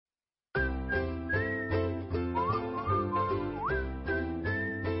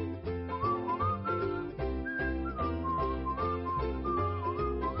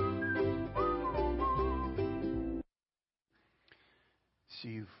So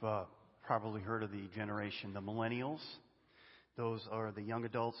you've probably heard of the generation, the millennials. Those are the young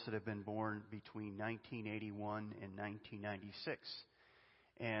adults that have been born between 1981 and 1996.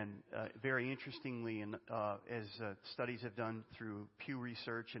 And very interestingly, as studies have done through Pew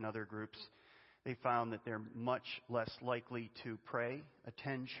Research and other groups, they found that they're much less likely to pray,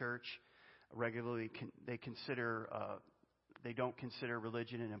 attend church regularly. They don't consider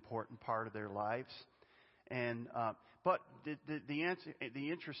religion an important part of their lives. And but the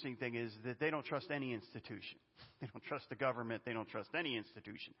interesting thing is that they don't trust any institution. They don't trust the government. They don't trust any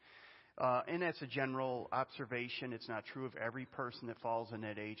institution. And that's a general observation. It's not true of every person that falls in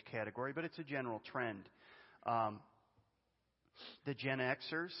that age category, but it's a general trend. The Gen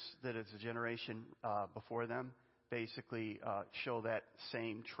Xers, that is a generation before them, basically show that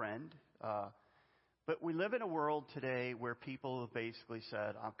same trend. But we live in a world today where people have basically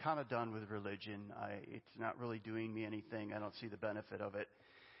said, I'm kind of done with religion. It's not really doing me anything. I don't see the benefit of it.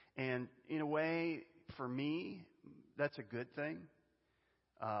 And in a way, for me, that's a good thing.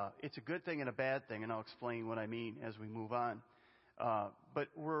 It's a good thing and a bad thing, and I'll explain what I mean as we move on. But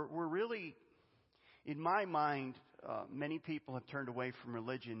we're really, in my mind, many people have turned away from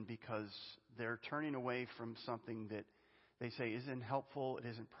religion because they're turning away from something that they say isn't helpful, it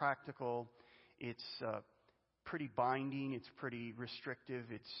isn't practical, it's pretty binding, it's pretty restrictive,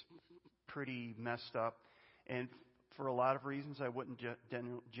 it's pretty messed up. And for a lot of reasons, I wouldn't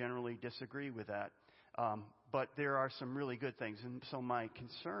generally disagree with that. But there are some really good things. And so my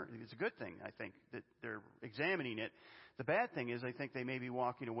concern, it's a good thing, I think, that they're examining it. The bad thing is I think they may be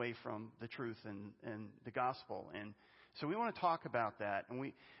walking away from the truth and the gospel. And so we want to talk about that. And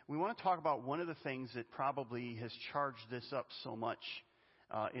we want to talk about one of the things that probably has charged this up so much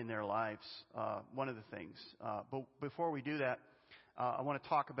in their lives. One of the things. But before we do that, I want to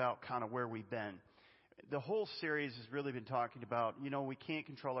talk about kind of where we've been. The whole series has really been talking about, we can't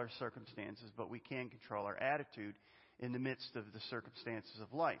control our circumstances, but we can control our attitude in the midst of the circumstances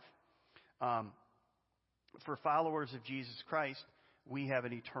of life. For followers of Jesus Christ, we have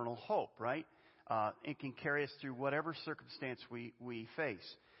an eternal hope, right? It can carry us through whatever circumstance we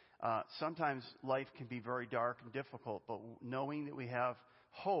face. Sometimes life can be very dark and difficult, but knowing that we have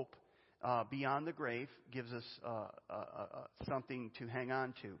hope beyond the grave gives us something to hang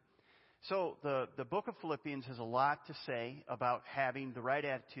on to. So the book of Philippians has a lot to say about having the right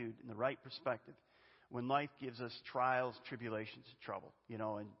attitude and the right perspective when life gives us trials, tribulations, and trouble,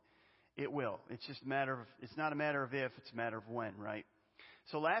 and it will. It's just it's not a matter of if, it's a matter of when, right?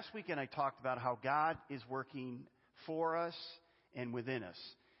 So last weekend I talked about how God is working for us and within us,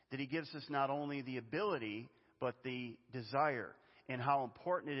 that He gives us not only the ability, but the desire, and how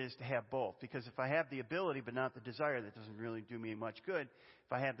important it is to have both. Because if I have the ability but not the desire, that doesn't really do me much good.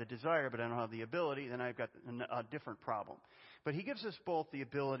 If I have the desire but I don't have the ability, then I've got a different problem. But He gives us both the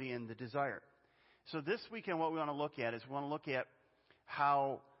ability and the desire. So this weekend what we want to look at is we want to look at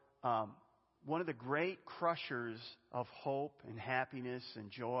how one of the great crushers of hope and happiness and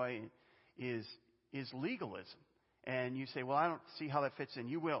joy is legalism. And you say, well, I don't see how that fits in.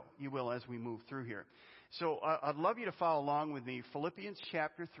 You will as we move through here. So I'd love you to follow along with me. Philippians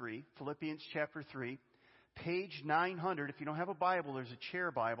chapter 3, page 900. If you don't have a Bible, there's a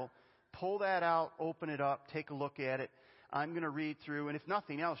chair Bible. Pull that out, open it up, take a look at it. I'm going to read through, and if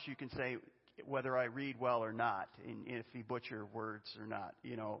nothing else, you can say whether I read well or not, and if you butcher words or not,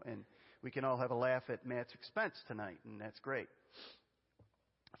 and we can all have a laugh at Matt's expense tonight, and that's great.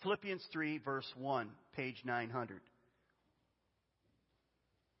 Philippians 3, verse 1, page 900.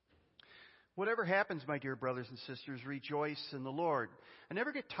 Whatever happens, my dear brothers and sisters, rejoice in the Lord. I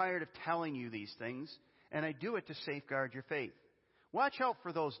never get tired of telling you these things, and I do it to safeguard your faith. Watch out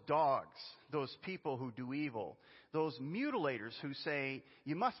for those dogs, those people who do evil, those mutilators who say,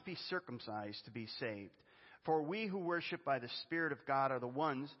 you must be circumcised to be saved. For we who worship by the Spirit of God are the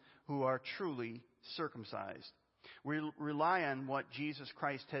ones who are truly circumcised. We rely on what Jesus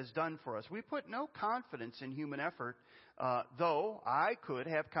Christ has done for us. We put no confidence in human effort, though I could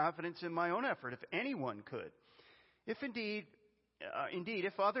have confidence in my own effort, if anyone could. If indeed,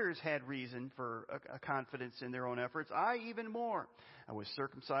 if others had reason for a confidence in their own efforts, I even more. I was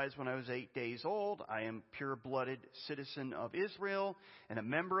circumcised when I was 8 days old. I am pure-blooded citizen of Israel and a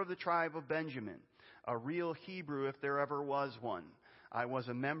member of the tribe of Benjamin, a real Hebrew if there ever was one. I was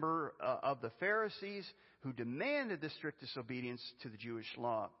a member of the Pharisees who demanded the strictest obedience to the Jewish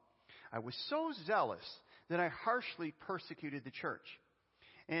law. I was so zealous that I harshly persecuted the church.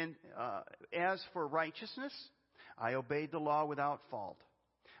 And as for righteousness, I obeyed the law without fault.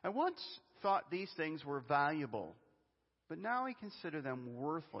 I once thought these things were valuable, but now I consider them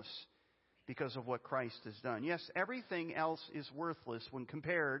worthless because of what Christ has done. Yes, everything else is worthless when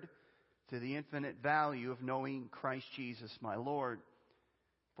compared to the infinite value of knowing Christ Jesus, my Lord.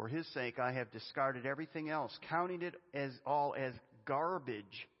 For his sake, I have discarded everything else, counting it as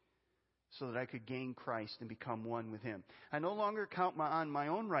garbage, so that I could gain Christ and become one with him. I no longer count on my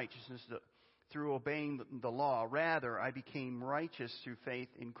own righteousness through obeying the law. Rather, I became righteous through faith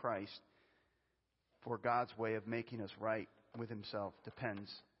in Christ. For God's way of making us right with himself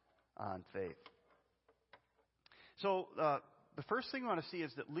depends on faith. So, the first thing I want to see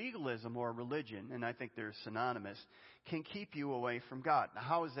is that legalism or religion, and I think they're synonymous, can keep you away from God. Now,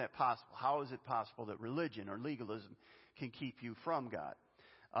 how is that possible? How is it possible that religion or legalism can keep you from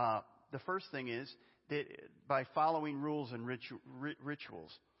God? The first thing is that by following rules and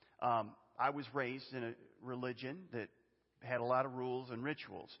rituals. I was raised in a religion that had a lot of rules and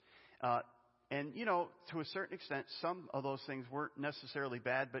rituals. And, to a certain extent, some of those things weren't necessarily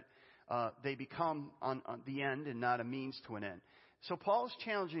bad, but they become on the end and not a means to an end. So Paul is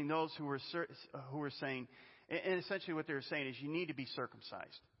challenging those who are saying, and essentially what they're saying is you need to be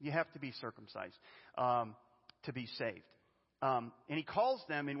circumcised. You have to be circumcised to be saved. And he calls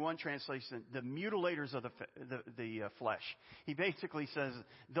them, in one translation, the mutilators of the flesh. He basically says,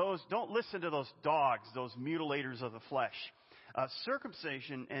 don't listen to those dogs, those mutilators of the flesh.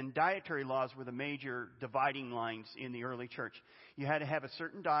 Circumcision and dietary laws were the major dividing lines in the early church. You had to have a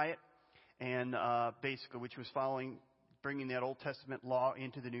certain diet, and basically, which was bringing that Old Testament law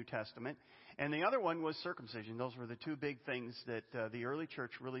into the New Testament. And the other one was circumcision. Those were the two big things that the early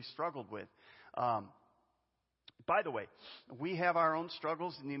church really struggled with. By the way, we have our own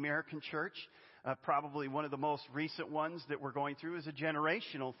struggles in the American church. Probably one of the most recent ones that we're going through is a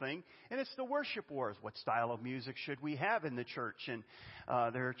generational thing, and it's the worship wars. What style of music should we have in the church? And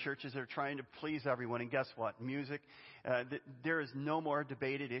there are churches that are trying to please everyone, and guess what? Music, there is no more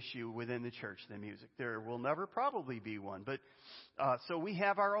debated issue within the church than music. There will never probably be one, but so we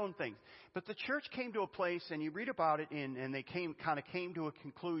have our own things. But the church came to a place, and you read about it, and they came to a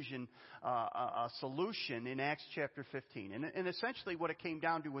conclusion, a solution in Acts chapter 15. And essentially what it came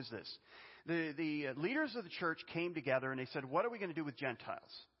down to was this. The leaders of the church came together and they said, what are we going to do with Gentiles?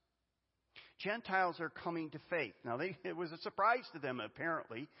 Gentiles are coming to faith. Now, it was a surprise to them,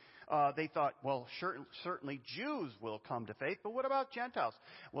 apparently. They thought, well, certainly Jews will come to faith, but what about Gentiles?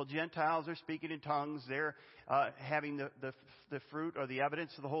 Well, Gentiles are speaking in tongues. They're having the fruit or the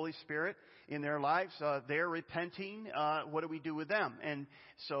evidence of the Holy Spirit in their lives. They're repenting. What do we do with them? And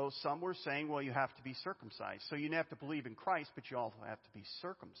so some were saying, well, you have to be circumcised. So you don't have to believe in Christ, but you also have to be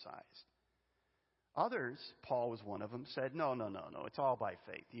circumcised. Others, Paul was one of them, said, no, it's all by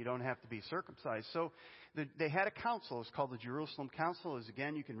faith. You don't have to be circumcised. So they had a council. It's called the Jerusalem Council.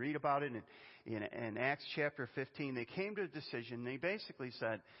 Again, you can read about it in Acts chapter 15. They came to a decision. They basically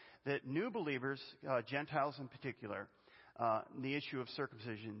said that new believers, Gentiles in particular, the issue of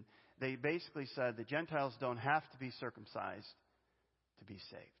circumcision, they basically said that Gentiles don't have to be circumcised to be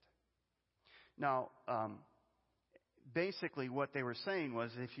saved. Now, basically what they were saying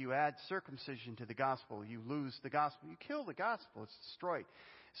was if you add circumcision to the gospel, you lose the gospel. You kill the gospel. It's destroyed.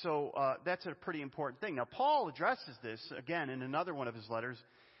 So that's a pretty important thing. Now, Paul addresses this, again, in another one of his letters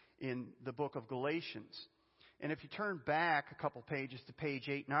in the book of Galatians. And if you turn back a couple pages to page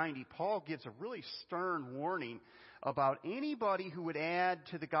 890, Paul gives a really stern warning about anybody who would add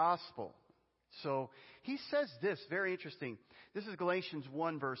to the gospel. So he says this, very interesting. This is Galatians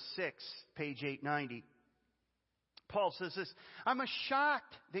 1, verse 6, page 890. Paul says this, I'm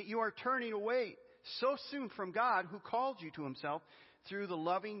shocked that you are turning away so soon from God who called you to himself through the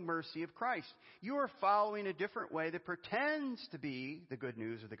loving mercy of Christ. You are following a different way that pretends to be the good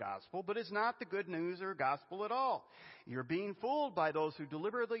news of the gospel, but is not the good news or gospel at all. You're being fooled by those who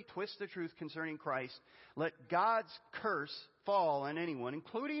deliberately twist the truth concerning Christ. Let God's curse fall on anyone,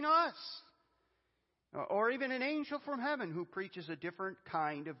 including us, or even an angel from heaven who preaches a different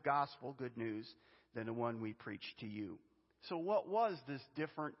kind of gospel, good news, than the one we preach to you. So what was this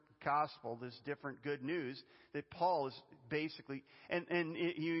different gospel, this different good news that Paul is basically,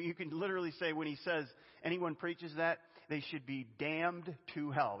 you can literally say when he says anyone preaches that, they should be damned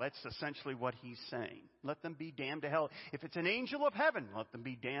to hell. That's essentially what he's saying. Let them be damned to hell. If it's an angel of heaven, let them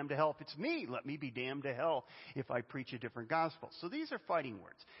be damned to hell. If it's me, let me be damned to hell if I preach a different gospel. So these are fighting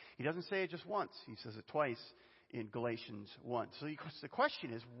words. He doesn't say it just once. He says it twice in Galatians 1. So the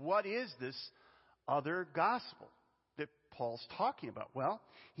question is, what is this other gospel that Paul's talking about? Well,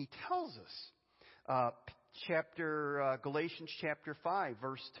 he tells us, Galatians chapter 5,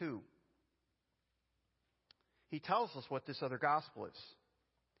 verse 2. He tells us what this other gospel is.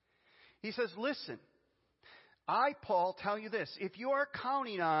 He says, listen, I, Paul, tell you this. If you are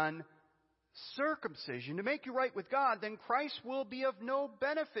counting on circumcision to make you right with God, then Christ will be of no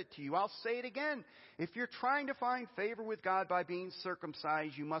benefit to you. I'll say it again. If you're trying to find favor with God by being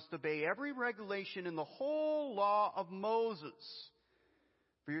circumcised, you must obey every regulation in the whole law of Moses.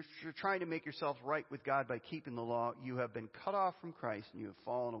 For if you're trying to make yourselves right with God by keeping the law, you have been cut off from Christ and you have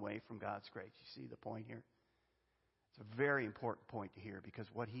fallen away from God's grace. You see the point here? It's a very important point to hear, because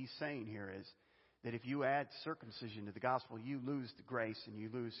what he's saying here is that if you add circumcision to the gospel, you lose the grace and you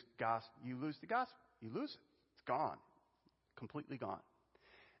lose the gospel. You lose it. It's gone. Completely gone.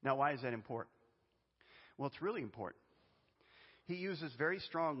 Now, why is that important? Well, it's really important. He uses very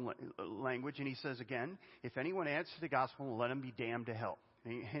strong language, and he says again, if anyone adds to the gospel, let him be damned to hell.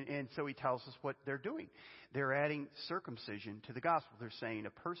 And so he tells us what they're doing. They're adding circumcision to the gospel. They're saying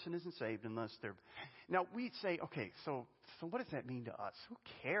a person isn't saved unless they're... Now, we'd say, okay, so what does that mean to us? Who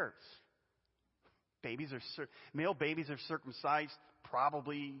cares? Male babies are circumcised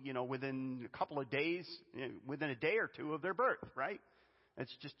probably, within a couple of days, within a day or two of their birth, right?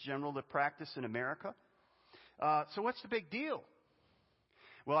 That's just general the practice in America. So what's the big deal?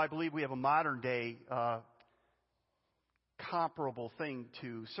 Well, I believe we have a modern day comparable thing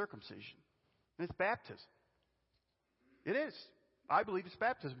to circumcision. And it's baptism. It is. I believe it's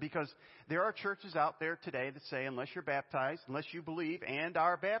baptism, because there are churches out there today that say unless you're baptized, unless you believe and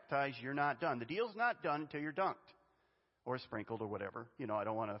are baptized, you're not done. The deal's not done until you're dunked or sprinkled or whatever. I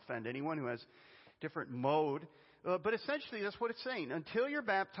don't want to offend anyone who has different mode. But essentially, that's what it's saying. Until you're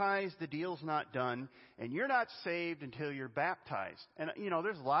baptized, the deal's not done, and you're not saved until you're baptized. And,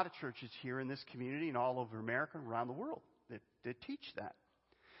 there's a lot of churches here in this community and all over America and around the world that teach that.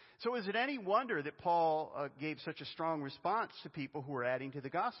 So is it any wonder that Paul gave such a strong response to people who are adding to the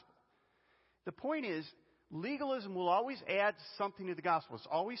gospel? The point is, legalism will always add something to the gospel. It's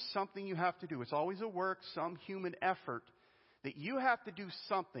always something you have to do. It's always a work, some human effort, that you have to do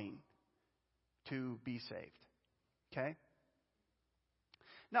something to be saved. Okay?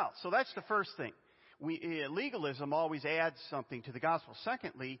 Now, so that's the first thing. Legalism always adds something to the gospel.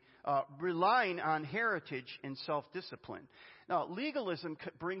 Secondly, relying on heritage and self-discipline. Now, legalism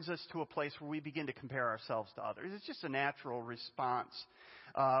brings us to a place where we begin to compare ourselves to others. It's just a natural response.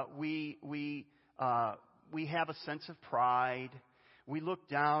 We have a sense of pride. We look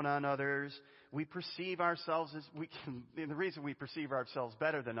down on others. We perceive ourselves as and the reason we perceive ourselves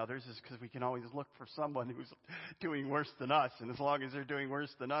better than others is because we can always look for someone who's doing worse than us. And as long as they're doing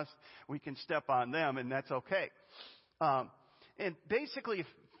worse than us, we can step on them, and that's okay. And basically, if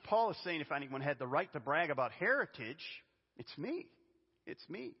Paul is saying if anyone had the right to brag about heritage, it's me. It's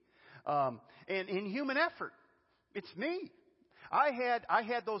me. And in human effort, it's me. I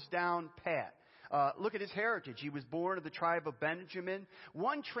had those down pat. Look at his heritage. He was born of the tribe of Benjamin.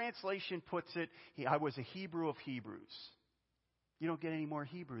 One translation puts it, I was a Hebrew of Hebrews. You don't get any more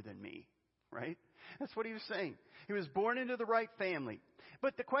Hebrew than me, right? That's what he was saying. He was born into the right family.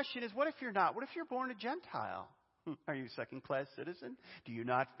 But the question is, what if you're not? What if you're born a Gentile? Are you a second-class citizen? Do you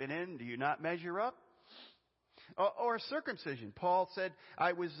not fit in? Do you not measure up? Or circumcision. Paul said,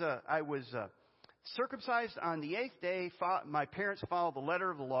 I was circumcised on the 8th day. My parents followed the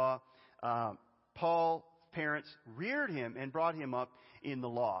letter of the law. Paul's parents reared him and brought him up in the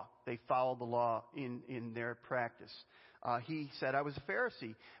law. They followed the law in their practice. He said, I was a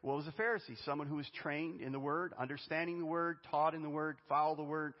Pharisee. What was a Pharisee? Someone who was trained in the Word, understanding the Word, taught in the Word, followed the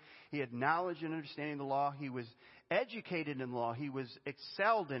Word. He had knowledge and understanding of the law. He was educated in the law. He was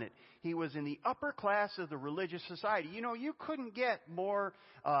excelled in it. He was in the upper class of the religious society. You couldn't get more,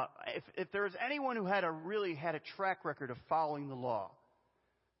 if there was anyone who really had a track record of following the law,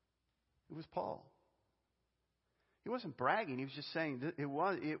 it was Paul. He wasn't bragging. He was just saying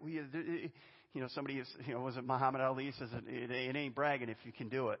somebody was it Muhammad Ali says it ain't bragging if you can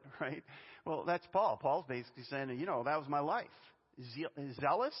do it, right? Well, that's Paul. Paul's basically saying, that was my life.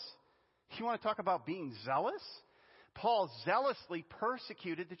 Zealous? You want to talk about being zealous? Paul zealously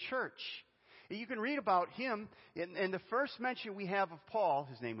persecuted the church. You can read about him, and the first mention we have of Paul,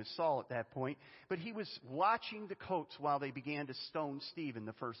 his name was Saul at that point, but he was watching the coats while they began to stone Stephen,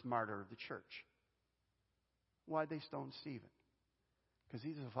 the first martyr of the church. Why'd they stone Stephen? Because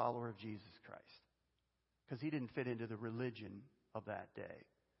he's a follower of Jesus Christ. Because he didn't fit into the religion of that day.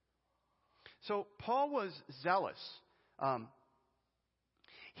 So Paul was zealous.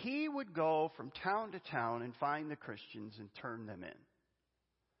 He would go from town to town and find the Christians and turn them in.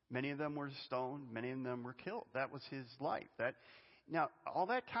 Many of them were stoned. Many of them were killed. That was his life. Now, all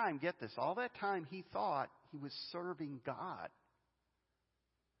that time, get this, all that time he thought he was serving God.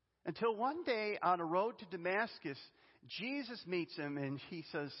 Until one day on a road to Damascus, Jesus meets him and he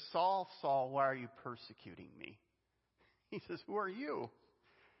says, Saul, Saul, why are you persecuting me? He says, who are you?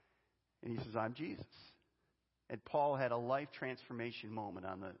 And he says, I'm Jesus. And Paul had a life transformation moment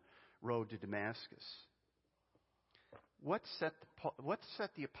on the road to Damascus. What set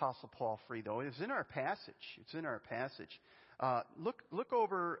the Apostle Paul free, though? It's in our passage. It's in our passage. Look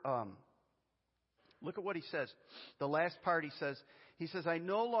at what he says. The last part he says, I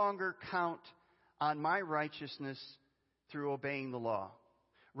no longer count on my righteousness through obeying the law.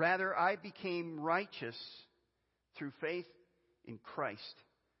 Rather, I became righteous through faith in Christ.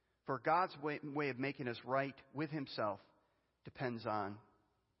 For God's way of making us right with himself depends on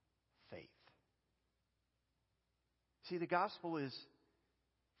faith. See, the gospel is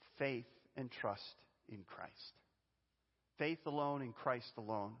faith and trust in Christ. Faith alone in Christ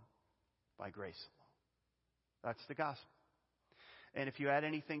alone, by grace alone. That's the gospel. And if you add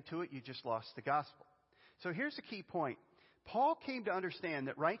anything to it, you just lost the gospel. So here's the key point. Paul came to understand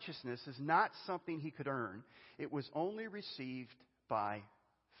that righteousness is not something he could earn. It was only received by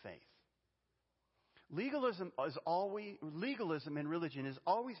faith. Legalism in religion is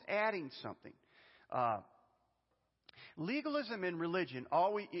always adding something. Legalism in religion,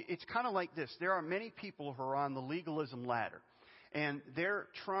 it's kind of like this. There are many people who are on the legalism ladder. And they're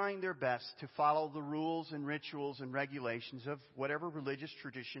trying their best to follow the rules and rituals and regulations of whatever religious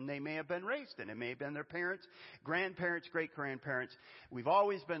tradition they may have been raised in. It may have been their parents, grandparents, great-grandparents. We've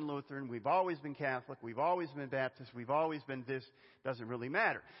always been Lutheran. We've always been Catholic. We've always been Baptist. We've always been this. Doesn't really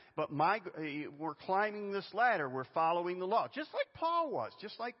matter. But we're climbing this ladder. We're following the law. Just like Paul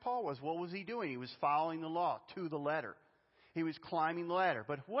was. What was he doing? He was following the law to the letter. He was climbing the ladder.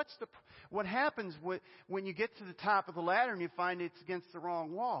 But what happens when you get to the top of the ladder and you find it's against the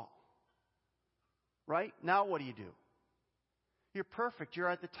wrong wall? Right? Now what do? You're perfect. You're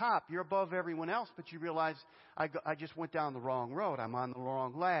at the top. You're above everyone else, but you realize I just went down the wrong road. I'm on the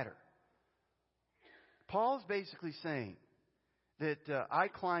wrong ladder. Paul's basically saying that I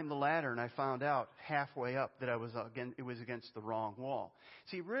climbed the ladder and I found out halfway up that it was against the wrong wall.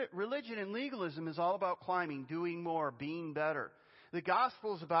 See, religion and legalism is all about climbing, doing more, being better. The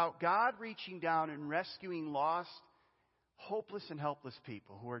gospel is about God reaching down and rescuing lost, hopeless and helpless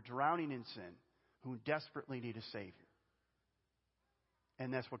people who are drowning in sin, who desperately need a Savior.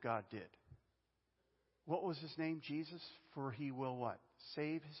 And that's what God did. What was his name? Jesus. For he will what?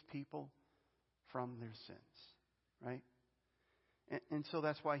 Save his people from their sins. Right? And so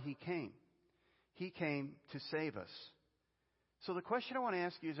that's why he came. He came to save us. So the question I want to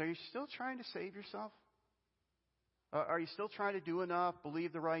ask you is, are you still trying to save yourself? Are you still trying to do enough,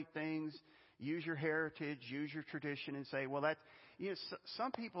 believe the right things, use your heritage, use your tradition, and say, well,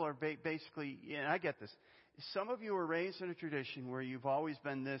 some people are basically, and I get this, some of you are raised in a tradition where you've always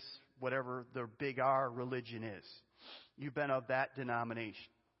been this, whatever the big R religion is. You've been of that denomination.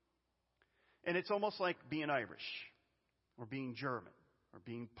 And it's almost like being Irish, or being German, or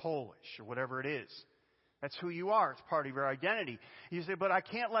being Polish, or whatever it is. That's who you are. It's part of your identity. You say, but I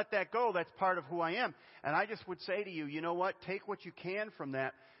can't let that go. That's part of who I am. And I just would say to you, you know what? Take what you can from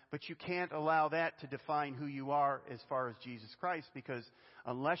that, but you can't allow that to define who you are as far as Jesus Christ, because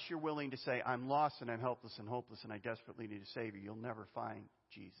unless you're willing to say, I'm lost and I'm helpless and hopeless and I desperately need a Savior, you'll never find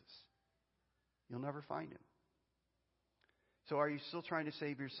Jesus. You'll never find him. So are you still trying to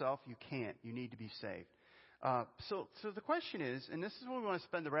save yourself? You can't. You need to be saved. So the question is, and this is what we want to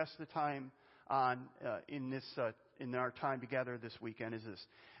spend the rest of the time on in our time together this weekend, is this: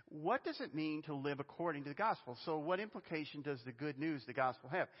 what does it mean to live according to the gospel? So what implication does the good news, the gospel,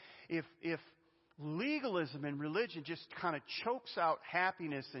 have? If legalism and religion just kind of chokes out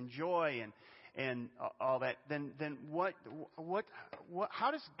happiness and joy and all that, then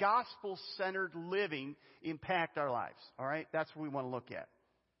how does gospel-centered living impact our lives? All right, that's what we want to look at.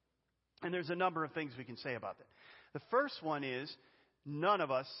 And there's a number of things we can say about that. The first one is none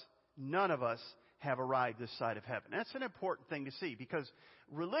of us have arrived this side of heaven. That's an important thing to see, because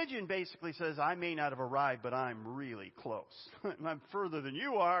religion basically says, I may not have arrived, but I'm really close. I'm further than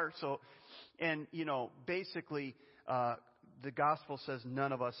you are. Basically, the gospel says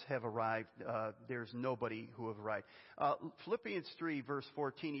none of us have arrived. There's nobody who have arrived. Philippians 3, verse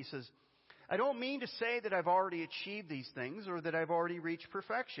 14, he says, I don't mean to say that I've already achieved these things or that I've already reached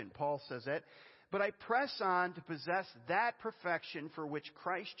perfection. Paul says that. But I press on to possess that perfection for which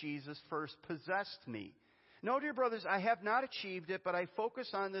Christ Jesus first possessed me. No, dear brothers, I have not achieved it, but I focus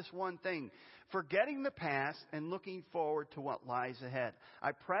on this one thing, forgetting the past and looking forward to what lies ahead.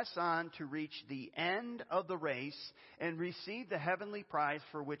 I press on to reach the end of the race and receive the heavenly prize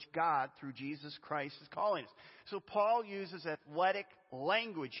for which God, through Jesus Christ, is calling us. So Paul uses athletic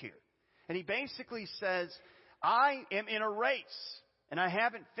language here. And he basically says, I am in a race, and I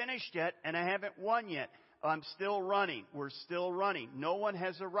haven't finished yet, and I haven't won yet. I'm still running. We're still running. No one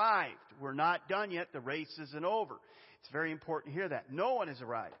has arrived. We're not done yet. The race isn't over. It's very important to hear that. No one has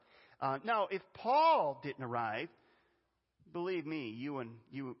arrived. Now, if Paul didn't arrive, believe me, you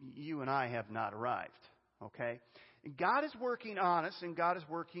and I have not arrived. Okay? God is working on us, and God is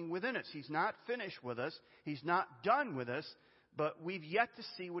working within us. He's not finished with us. He's not done with us, but we've yet to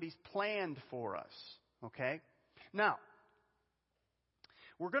see what He's planned for us. Okay? Now,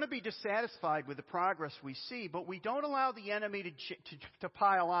 we're going to be dissatisfied with the progress we see, but we don't allow the enemy to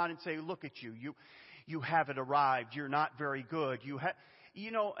pile on and say, look at you. You haven't arrived. You're not very good.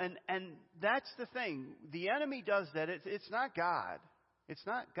 And that's the thing. The enemy does that. It's not God. It's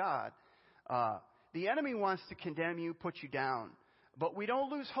not God. The enemy wants to condemn you, put you down. But we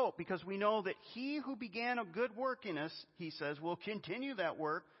don't lose hope because we know that He who began a good work in us, He says, will continue that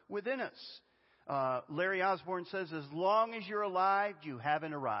work within us. Larry Osborne says, as long as you're alive, you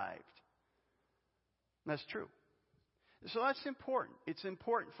haven't arrived. And that's true. So that's important. It's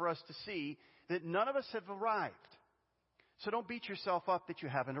important for us to see that none of us have arrived. So don't beat yourself up that you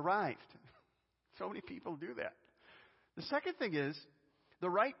haven't arrived. So many people do that. The second thing is, the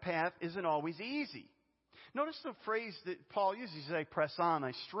right path isn't always easy. Notice the phrase that Paul uses. He says, I press on,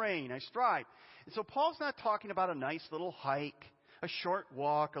 I strain, I strive. And so Paul's not talking about a nice little hike, a short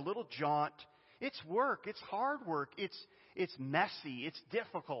walk, a little jaunt. It's work. It's hard work. It's messy. It's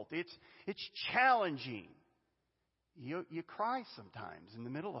difficult. It's challenging. You cry sometimes in the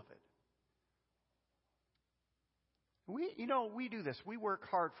middle of it. We do this. We work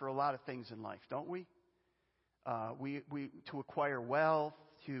hard for a lot of things in life, don't we? We to acquire wealth,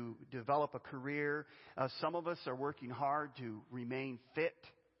 to develop a career. Some of us are working hard to remain fit,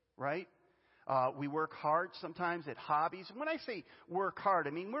 right? We work hard sometimes at hobbies. And when I say work hard,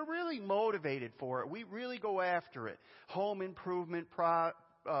 I mean we're really motivated for it. We really go after it. Home improvement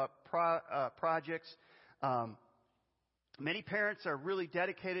projects. Many parents are really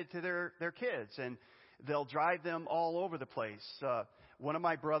dedicated to their kids, and they'll drive them all over the place. One of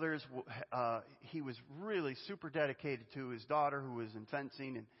my brothers, he was really super dedicated to his daughter who was in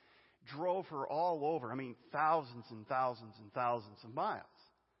fencing and drove her all over. I mean, thousands and thousands and thousands of miles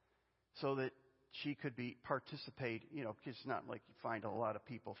so that she could participate, because it's not like you find a lot of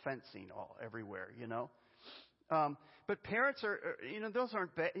people fencing everywhere. But parents are, those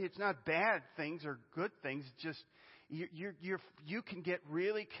aren't bad. It's not bad things or good things. It's just you can get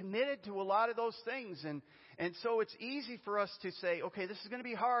really committed to a lot of those things, and so it's easy for us to say, okay, this is going to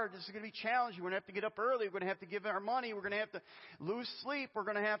be hard. This is going to be challenging. We're going to have to get up early. We're going to have to give our money. We're going to have to lose sleep. We're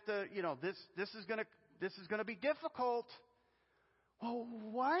going to have to, this is going to be difficult. Well,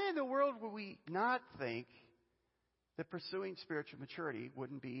 why in the world would we not think that pursuing spiritual maturity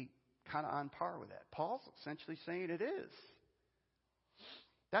wouldn't be kind of on par with that? Paul's essentially saying it is.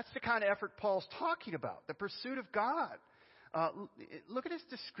 That's the kind of effort Paul's talking about, the pursuit of God. Look at his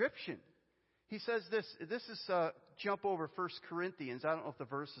description. He says this is, jump over 1 Corinthians. I don't know if the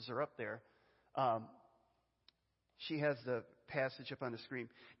verses are up there. She has the passage up on the screen.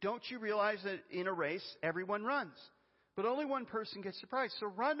 Don't you realize that in a race, everyone runs, but only one person gets the prize? So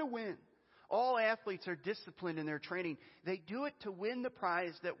run to win. All athletes are disciplined in their training. They do it to win the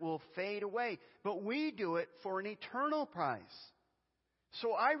prize that will fade away, but we do it for an eternal prize.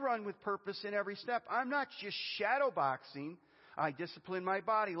 So I run with purpose in every step. I'm not just shadow boxing. I discipline my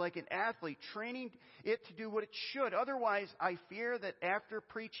body like an athlete, training it to do what it should. Otherwise, I fear that after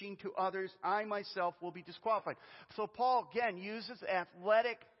preaching to others, I myself will be disqualified. So Paul, again, uses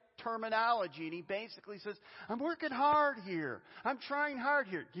athletic terminology, and he basically says, I'm working hard here. I'm trying hard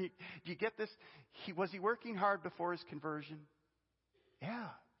here. Do you get this? Was he working hard before his conversion? Yeah,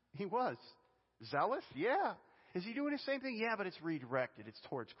 he was. Zealous? Yeah. Is he doing the same thing? Yeah, but it's redirected. It's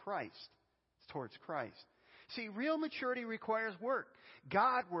towards Christ. It's towards Christ. See, real maturity requires work.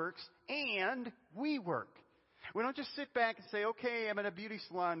 God works and we work. We don't just sit back and say, okay, I'm at a beauty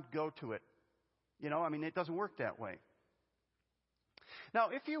salon, go to it. It doesn't work that way. Now,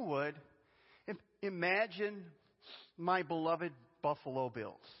 if you would, imagine my beloved Buffalo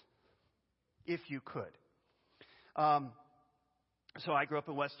Bills, if you could. So I grew up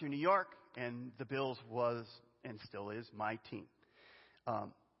in Western New York, and the Bills was and still is my team.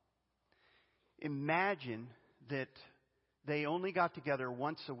 Imagine that they only got together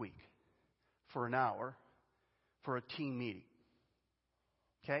once a week for an hour for a team meeting.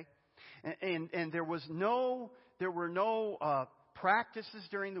 Okay? And there were no practices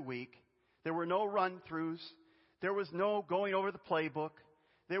during the week. There were no run-throughs. There was no going over the playbook.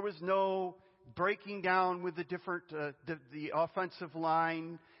 There was no breaking down with the different the offensive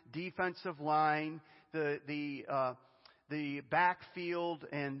line, defensive line, the the backfield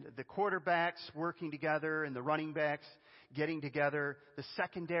and the quarterbacks working together and the running backs getting together, the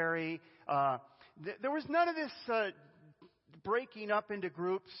secondary. There was none of this breaking up into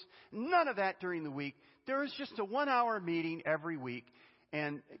groups, none of that during the week. There was just a 1-hour meeting every week.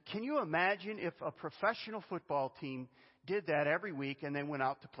 And can you imagine if a professional football team did that every week and then went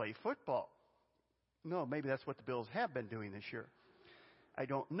out to play football? No, maybe that's what the Bills have been doing this year. I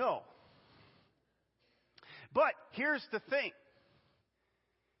don't know. But here's the thing.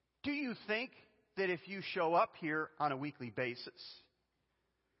 Do you think that if you show up here on a weekly basis,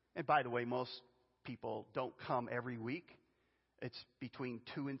 and by the way, most people don't come every week. It's between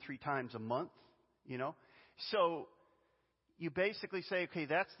 2 and 3 times a month, you know. So you basically say, okay,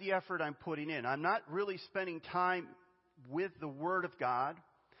 that's the effort I'm putting in. I'm not really spending time with the Word of God.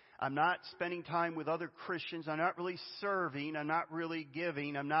 I'm not spending time with other Christians. I'm not really serving. I'm not really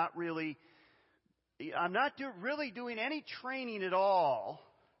giving. I'm not really doing any training at all.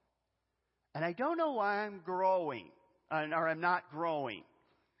 And I don't know why I'm growing, or I'm not growing.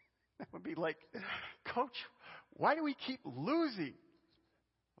 That would be like, Coach, why do we keep losing?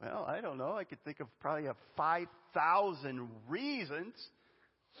 Well, I don't know. I could think of probably 5,000 reasons.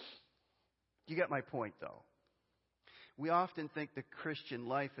 You get my point, though. We often think the Christian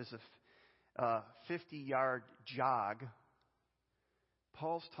life is a 50-yard jog.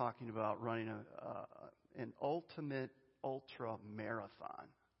 Paul's talking about running an ultimate ultra marathon.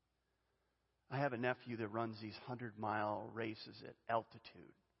 I have a nephew that runs these 100-mile races at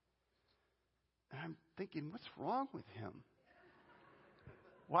altitude. And I'm thinking, what's wrong with him?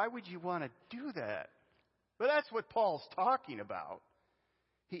 Why would you want to do that? But that's what Paul's talking about.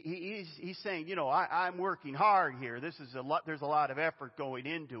 He's saying, you know, I'm working hard here. There's a lot of effort going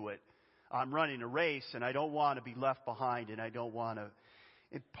into it. I'm running a race, and I don't want to be left behind, and I don't want to.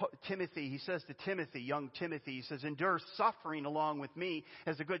 Timothy, he says to Timothy, young Timothy, he says, endure suffering along with me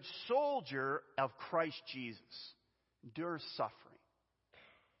as a good soldier of Christ Jesus. Endure suffering.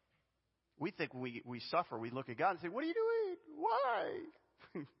 We think we suffer. We look at God and say, what are you doing?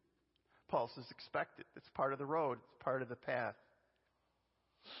 Why? Paul says, expect it. It's part of the road. It's part of the path.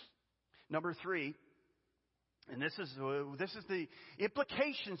 Number 3, and this is the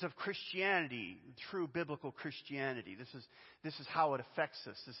implications of Christianity, true biblical Christianity. This is how it affects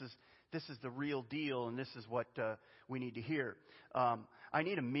us. This is the real deal, and this is what we need to hear. I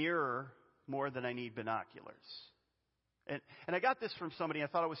need a mirror more than I need binoculars. And I got this from somebody. I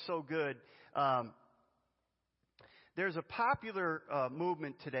thought it was so good. There's a popular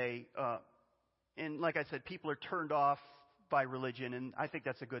movement today, and like I said, people are turned off by religion, and I think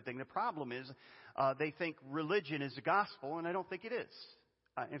that's a good thing. The problem is they think religion is the gospel, and I don't think it is.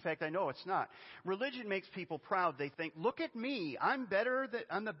 In fact, I know it's not. Religion makes people proud. They think, look at me. I'm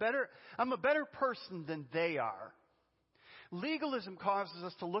a better person than they are. Legalism causes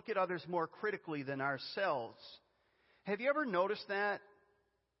us to look at others more critically than ourselves. Have you ever noticed that?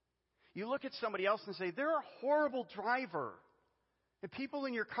 You look at somebody else and say, they're a horrible driver. And people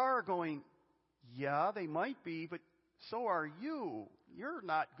in your car are going, yeah, they might be, but so are you. You're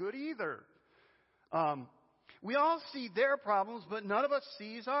not good either. We all see their problems, but none of us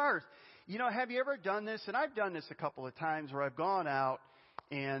sees ours. You know, have you ever done this? And I've done this a couple of times where I've gone out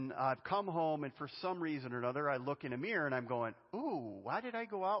and I've come home and for some reason or another I look in a mirror and I'm going, ooh, why did I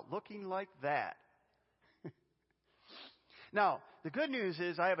go out looking like that? Now, the good news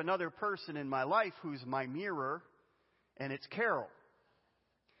is I have another person in my life who's my mirror, and it's Carol.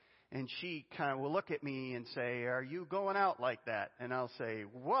 And she kind of will look at me and say, are you going out like that? And I'll say,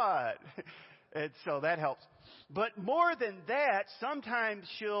 what? And so that helps. But more than that, sometimes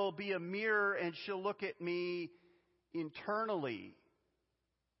she'll be a mirror and she'll look at me internally.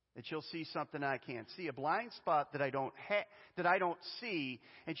 And she'll see something I can't see, a blind spot that I don't see.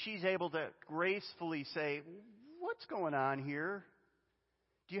 And she's able to gracefully say, what's going on here?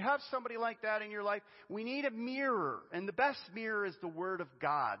 Do you have somebody like that in your life? We need a mirror. And the best mirror is the Word of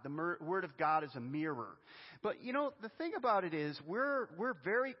God. The Word of God is a mirror. But, you know, the thing about it is we're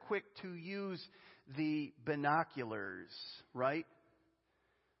very quick to use the binoculars, right?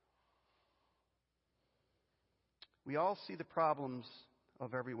 We all see the problems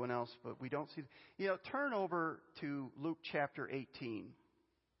of everyone else, but we don't see. You know, turn over to Luke chapter 18,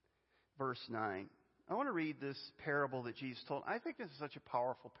 verse 9. I want to read this parable that Jesus told. I think this is such a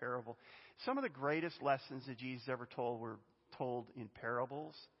powerful parable. Some of the greatest lessons that Jesus ever told were told in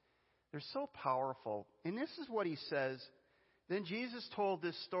parables. They're so powerful. And this is what he says. Then Jesus told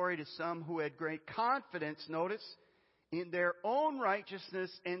this story to some who had great confidence, notice, in their own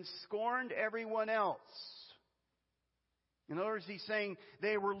righteousness and scorned everyone else. In other words, he's saying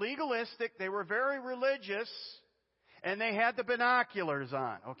they were legalistic, they were very religious, And they had the binoculars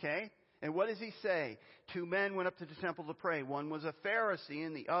on, okay? And what does he say? 2 men went up to the temple to pray. One was a Pharisee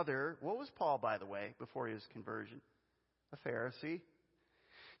and the other, what was Paul, by the way, before his conversion? A Pharisee.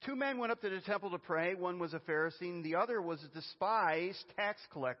 2 men went up to the temple to pray. One was a Pharisee and the other was a despised tax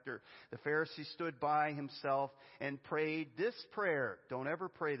collector. The Pharisee stood by himself and prayed this prayer. Don't ever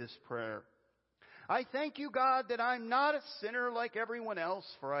pray this prayer. I thank you, God, that I'm not a sinner like everyone else,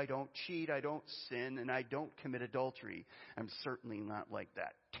 for I don't cheat, I don't sin, and I don't commit adultery. I'm certainly not like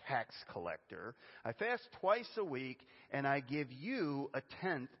that tax collector. I fast twice a week, and I give you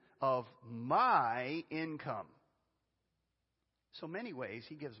 1/10 of my income. So many ways,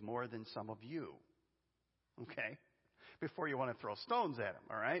 he gives more than some of you. Okay? Before you want to throw stones at him,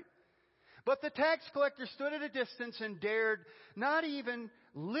 all right? But the tax collector stood at a distance and dared not even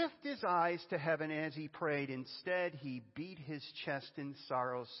lift his eyes to heaven as he prayed. Instead, he beat his chest in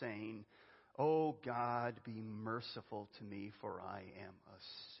sorrow, saying, "Oh God, be merciful to me, for I am a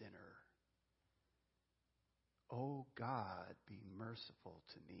sinner." Oh God, be merciful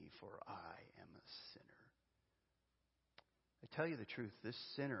to me, for I am a sinner. I tell you the truth, this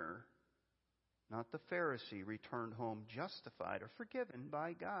sinner, not the Pharisee, returned home justified or forgiven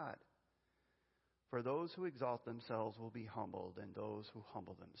by God. For those who exalt themselves will be humbled, and those who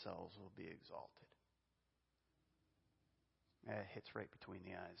humble themselves will be exalted. It hits right between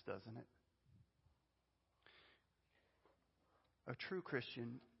the eyes, doesn't it? A true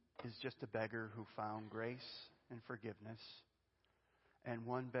Christian is just a beggar who found grace and forgiveness, and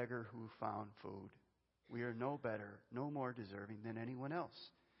one beggar who found food. We are no better, no more deserving than anyone else.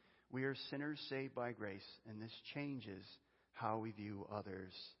 We are sinners saved by grace, and this changes how we view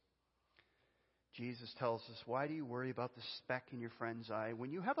others. Jesus tells us, why do you worry about the speck in your friend's eye when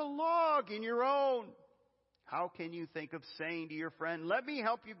you have a log in your own? How can you think of saying to your friend, let me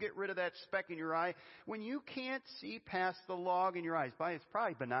help you get rid of that speck in your eye, when you can't see past the log in your eyes? It's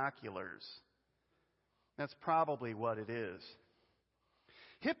probably binoculars. That's probably what it is.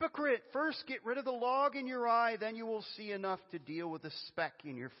 Hypocrite, first get rid of the log in your eye, then you will see enough to deal with the speck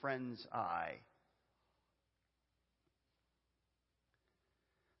in your friend's eye.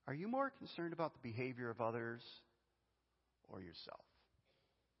 Are you more concerned about the behavior of others or yourself?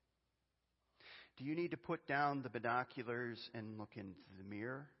 Do you need to put down the binoculars and look into the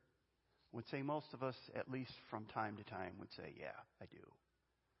mirror? I would say most of us, at least from time to time, would say, yeah, I do.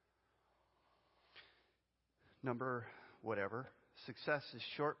 Number whatever. Success is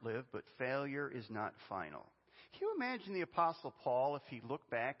short-lived, but failure is not final. Can you imagine the Apostle Paul if he looked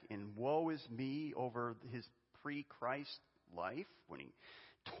back and woe is me over his pre-Christ life when he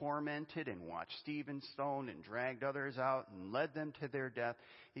tormented and watched Stephen stoned and dragged others out and led them to their death?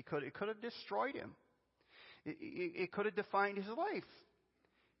 It could have destroyed him. It could have defined his life,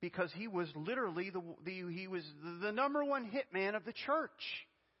 because he was literally he was the number one hitman of the church.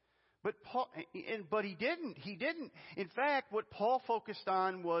 But he didn't. In fact, what Paul focused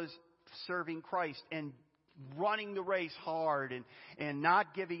on was serving Christ and running the race hard and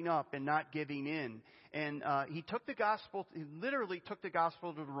not giving up and not giving in. And he literally took the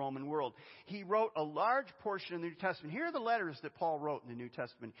gospel to the Roman world. He wrote a large portion of the New Testament. Here are the letters that Paul wrote in the New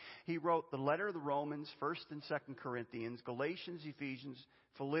Testament. He wrote the letter of the Romans, 1st and 2nd Corinthians, Galatians, Ephesians,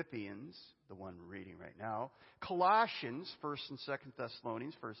 Philippians, the one we're reading right now, Colossians, 1st and 2nd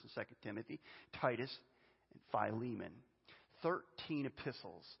Thessalonians, 1st and 2nd Timothy, Titus, and Philemon. 13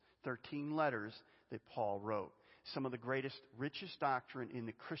 epistles, 13 letters that Paul wrote. Some of the greatest, richest doctrine in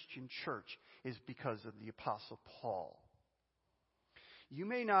the Christian church is because of the Apostle Paul. You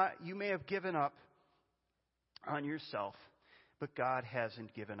may have given up on yourself, but God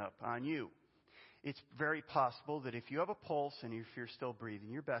hasn't given up on you. It's very possible that if you have a pulse and if you're still breathing,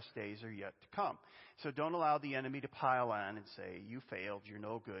 your best days are yet to come. So don't allow the enemy to pile on and say, you failed, you're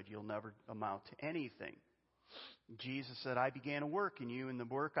no good, you'll never amount to anything. Jesus said, I began a work in you, and the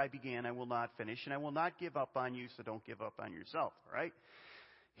work I began I will not finish, and I will not give up on you, so don't give up on yourself, all right?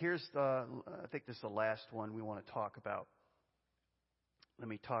 I think this is the last one we want to talk about. Let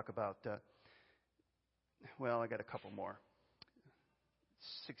me talk about, I got a couple more.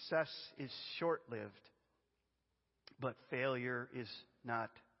 Success is short-lived, but failure is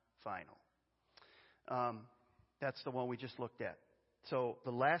not final. That's the one we just looked at. So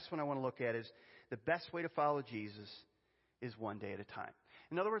the last one I want to look at is the best way to follow Jesus is one day at a time.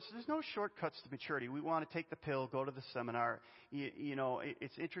 In other words, there's no shortcuts to maturity. We want to take the pill, go to the seminar.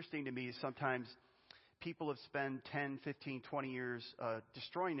 It's interesting to me sometimes people have spent 10, 15, 20 years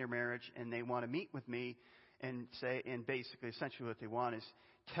destroying their marriage, and they want to meet with me and basically essentially what they want is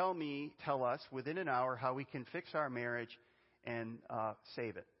tell us within an hour how we can fix our marriage and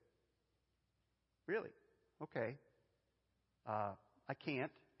save it. Really? Okay. I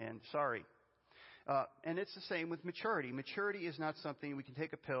can't, and sorry. And it's the same with maturity. Maturity is not something we can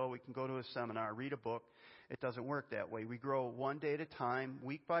take a pill, we can go to a seminar, read a book. It doesn't work that way. We grow one day at a time,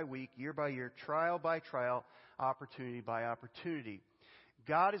 week by week, year by year, trial by trial, opportunity by opportunity.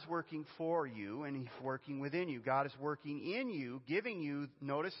 God is working for you, and He's working within you. God is working in you, giving you,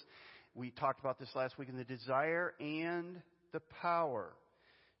 notice, we talked about this last week, in the desire and the power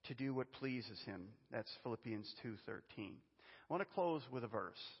to do what pleases Him. That's Philippians 2:13. I want to close with a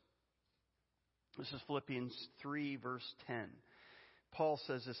verse. This is Philippians 3, verse 10. Paul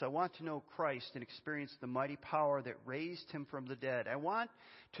says this, I want to know Christ and experience the mighty power that raised Him from the dead. I want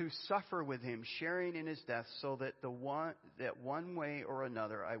to suffer with Him, sharing in His death, so that one way or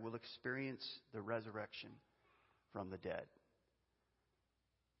another I will experience the resurrection from the dead.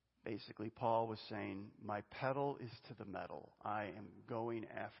 Basically, Paul was saying, my pedal is to the metal. I am going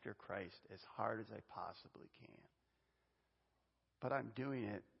after Christ as hard as I possibly can. But I'm doing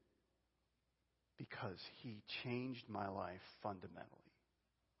it because He changed my life fundamentally.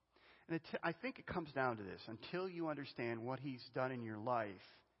 And I think it comes down to this. Until you understand what He's done in your life,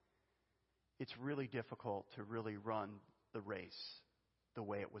 it's really difficult to really run the race the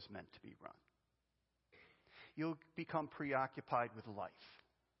way it was meant to be run. You'll become preoccupied with life.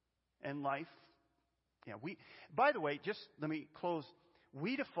 And life, by the way, just let me close.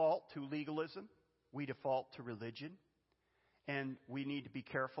 We default to legalism. We default to religion. And we need to be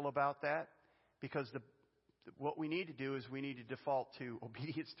careful about that, because what we need to do is we need to default to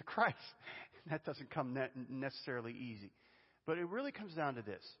obedience to Christ. That doesn't come necessarily easy. But it really comes down to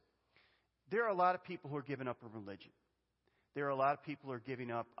this. There are a lot of people who are giving up on religion. There are a lot of people who are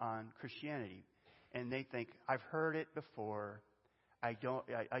giving up on Christianity. And they think, I've heard it before. I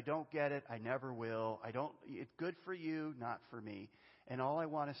don't get it. I never will. It's good for you, not for me. And all I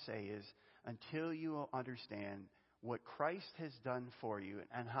want to say is, until you understand what Christ has done for you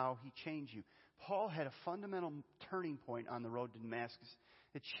and how He changed you. Paul had a fundamental turning point on the road to Damascus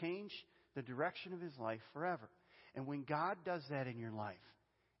that changed the direction of his life forever. And when God does that in your life,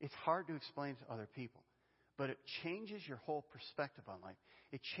 it's hard to explain to other people. But it changes your whole perspective on life.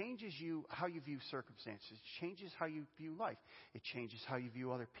 It changes how you view circumstances. It changes how you view life. It changes how you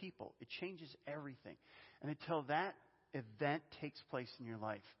view other people. It changes everything. And until that event takes place in your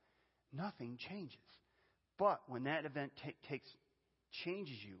life, nothing changes. But when that event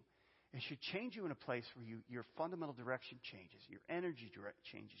changes you, it should change you in a place where your fundamental direction changes. Your energy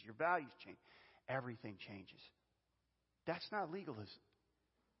changes. Your values change. Everything changes. That's not legalism.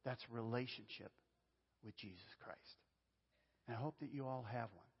 That's relationship with Jesus Christ. And I hope that you all have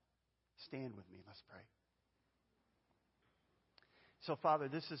one. Stand with me. Let's pray. So, Father,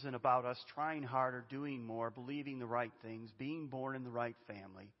 this isn't about us trying harder, doing more, believing the right things, being born in the right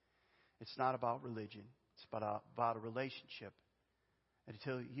family. It's not about religion. It's about a relationship. And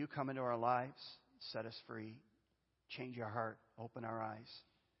until you come into our lives, set us free, change our heart, open our eyes,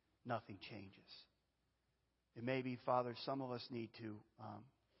 nothing changes. It may be, Father, some of us need to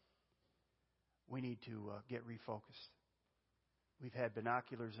get refocused. We've had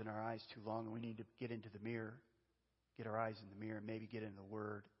binoculars in our eyes too long, and we need to get into the mirror, get our eyes in the mirror, maybe get into the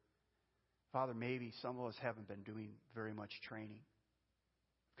Word. Father, maybe some of us haven't been doing very much training.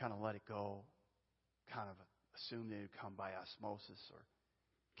 Kind of let it go, kind of assume that it would come by osmosis, or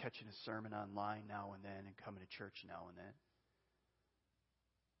catching a sermon online now and then and coming to church now and then.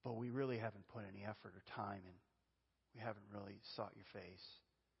 But we really haven't put any effort or time in. We haven't really sought your face.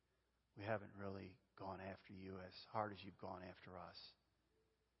 We haven't really gone after you as hard as you've gone after us.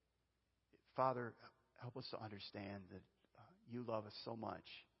 Father, help us to understand that you love us so much,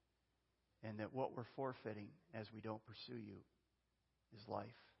 and that what we're forfeiting as we don't pursue you is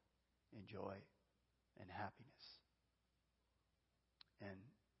life and joy and happiness. And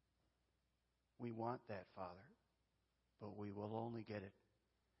we want that, Father, but we will only get it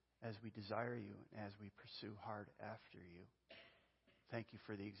as we desire you and as we pursue hard after you. Thank you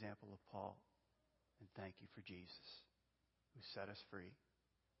for the example of Paul, and thank you for Jesus, who set us free,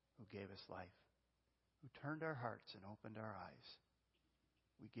 who gave us life, who turned our hearts and opened our eyes.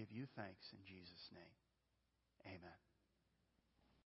 We give you thanks in Jesus' name. Amen.